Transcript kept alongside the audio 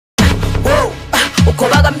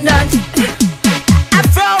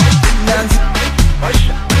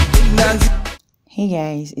Hey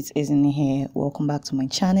guys, it's Izini here. Welcome back to my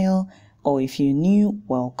channel, or if you're new,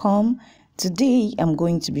 welcome. Today I'm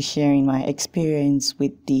going to be sharing my experience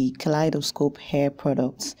with the Kaleidoscope hair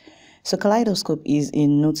products. So Kaleidoscope is a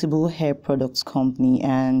notable hair products company,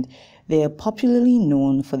 and they are popularly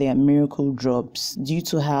known for their miracle drops due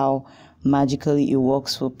to how magically it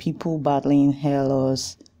works for people battling hair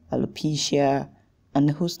loss, alopecia, and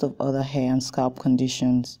a host of other hair and scalp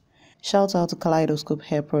conditions. Shout out to Kaleidoscope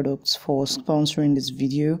Hair Products for sponsoring this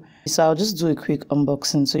video. So I'll just do a quick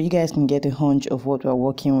unboxing so you guys can get a hunch of what we're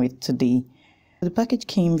working with today. The package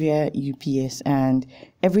came via UPS and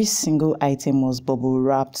every single item was bubble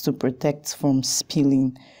wrapped to protect from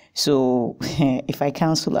spilling. So if I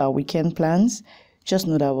cancel our weekend plans, just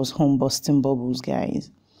know that I was home busting bubbles, guys.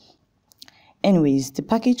 Anyways, the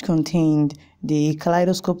package contained the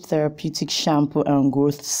Kaleidoscope therapeutic shampoo and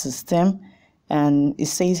growth system. And it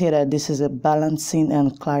says here that this is a balancing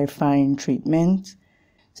and clarifying treatment.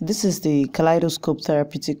 So this is the Kaleidoscope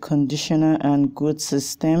therapeutic conditioner and growth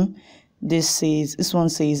system. This one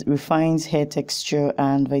says refines hair texture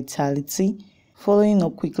and vitality. Following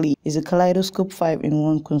up quickly is a Kaleidoscope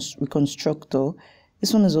 5-in-1 reconstructor.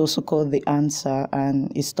 This one is also called the answer,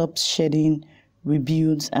 and it stops shedding,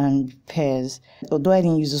 rebuilds, and repairs. Although I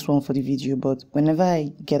didn't use this one for the video, but whenever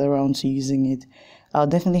I get around to using it, I'll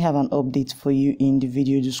definitely have an update for you in the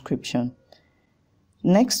video description.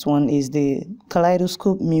 Next one is the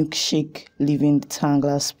Kaleidoscope Milkshake Leave-In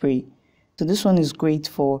Detangler Spray. So this one is great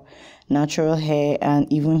for natural hair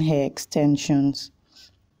and even hair extensions.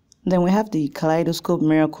 Then we have the Kaleidoscope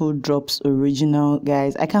Miracle Drops Original.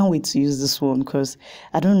 Guys, I can't wait to use this one because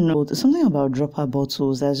I don't know, there's something about dropper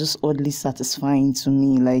bottles that's just oddly satisfying to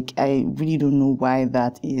me. Like, I really don't know why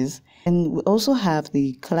that is. And we also have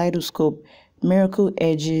the Kaleidoscope Miracle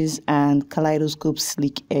Edges and Kaleidoscope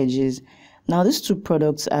Sleek Edges. Now these two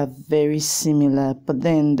products are very similar, but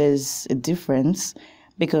then there's a difference,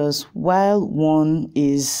 because while one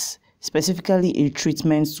is specifically a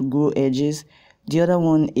treatment to grow edges, the other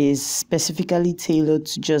one is specifically tailored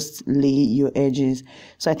to just lay your edges.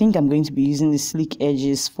 So I think I'm going to be using the Sleek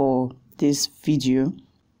Edges for this video.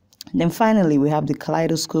 Then finally we have the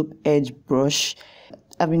Kaleidoscope Edge Brush.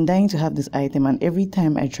 I've been dying to have this item, and every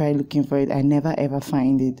time I try looking for it, I never ever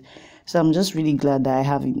find it. So I'm just really glad that I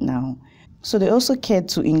have it now. So they also cared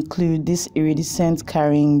to include this iridescent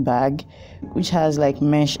carrying bag, which has like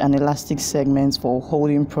mesh and elastic segments for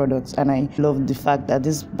holding products, and I love the fact that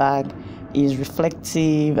this bag is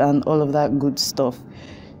reflective and all of that good stuff.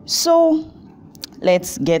 So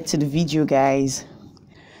let's get to the video, guys.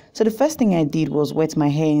 So the first thing I did was wet my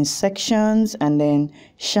hair in sections and then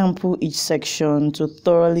shampoo each section to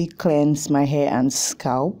thoroughly cleanse my hair and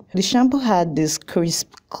scalp. The shampoo had this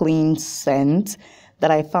crisp, clean scent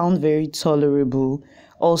that I found very tolerable.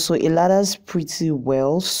 Also, it lathers pretty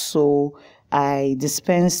well, so I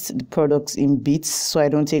dispensed the products in bits so I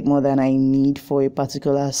don't take more than I need for a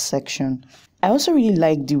particular section. I also really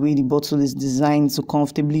like the way the bottle is designed to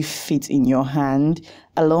comfortably fit in your hand,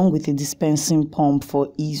 along with a dispensing pump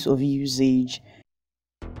for ease of usage.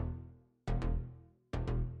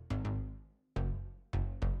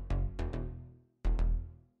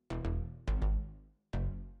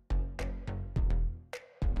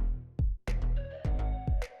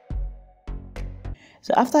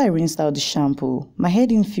 So after I rinsed out the shampoo, my hair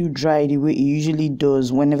didn't feel dry the way it usually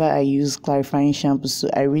does whenever I use clarifying shampoo, so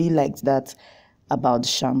I really liked that about the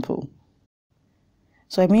shampoo.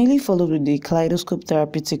 So I mainly followed with the Kaleidoscope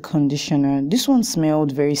therapeutic conditioner. This one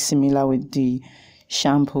smelled very similar with the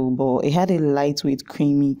shampoo, but it had a lightweight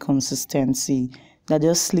creamy consistency that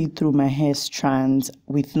just slid through my hair strands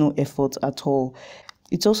with no effort at all.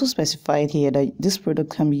 It's also specified here that this product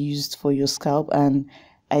can be used for your scalp, and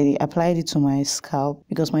I applied it to my scalp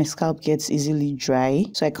because my scalp gets easily dry,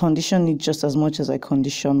 so I condition it just as much as I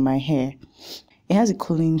condition my hair. It has a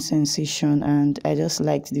cooling sensation, and I just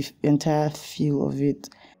liked the entire feel of it.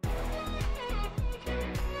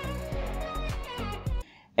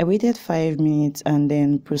 I waited 5 minutes and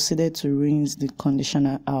then proceeded to rinse the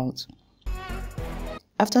conditioner out.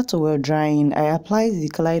 After towel drying, I applied the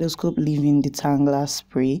Kaleidoscope Leave-In Detangler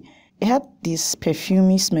Spray. It had this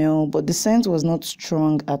perfumey smell, but the scent was not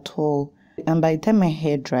strong at all. And by the time my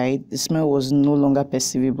hair dried, the smell was no longer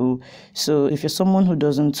perceivable. So if you're someone who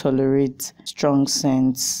doesn't tolerate strong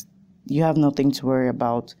scents, you have nothing to worry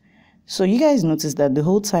about. So you guys noticed that the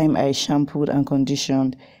whole time I shampooed and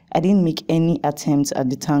conditioned, I didn't make any attempts at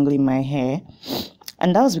detangling my hair.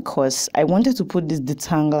 And that was because I wanted to put this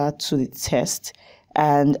detangler to the test.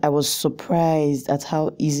 and I was surprised at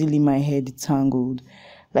how easily my hair detangled.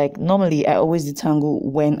 Like normally I always detangle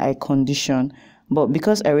when I condition, but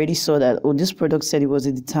because I already saw that, oh, this product said it was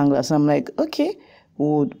a detangler, so I'm like, okay,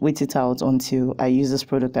 we'll wait it out until I use this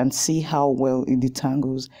product and see how well it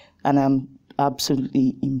detangles. And I'm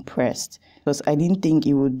absolutely impressed because I didn't think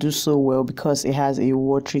it would do so well because it has a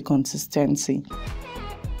watery consistency.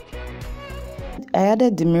 I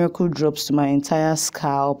added the miracle drops to my entire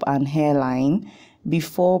scalp and hairline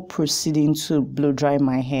before proceeding to blow dry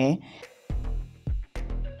my hair.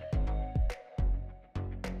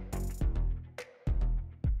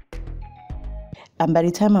 And by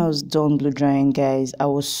the time I was done blow drying, guys, I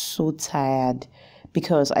was so tired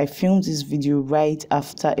because I filmed this video right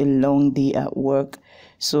after a long day at work.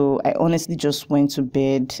 So I honestly just went to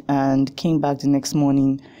bed and came back the next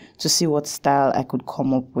morning to see what style I could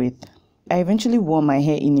come up with. I eventually wore my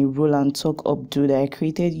hair in a roll and tuck updo that I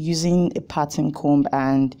created using a pattern comb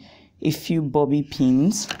and a few bobby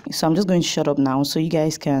pins. So I'm just going to shut up now so you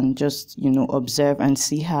guys can just, observe and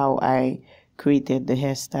see how I created the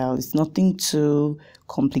hairstyle. It's nothing too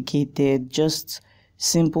complicated, just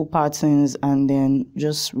simple patterns, and then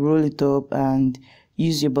just roll it up and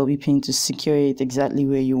use your bobby pin to secure it exactly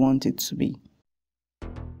where you want it to be.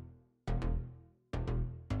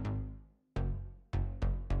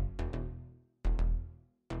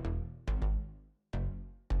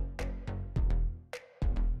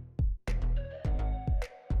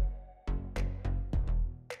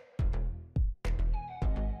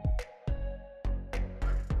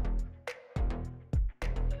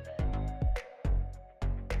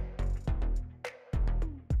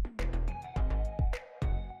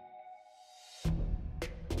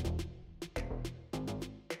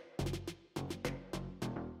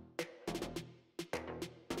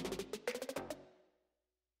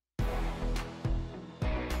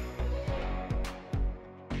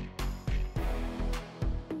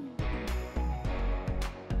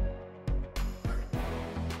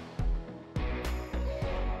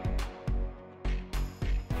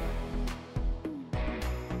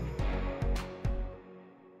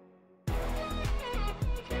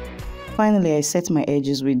 Finally, I set my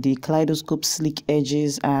edges with the Kaleidoscope Sleek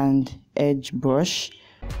Edges and Edge brush.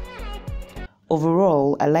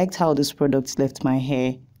 Overall, I liked how this product left my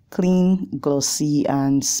hair clean, glossy,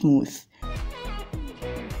 and smooth.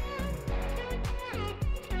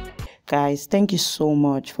 Guys, thank you so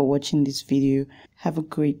much for watching this video. Have a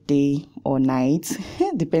great day or night,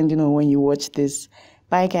 depending on when you watch this.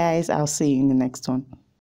 Bye guys, I'll see you in the next one.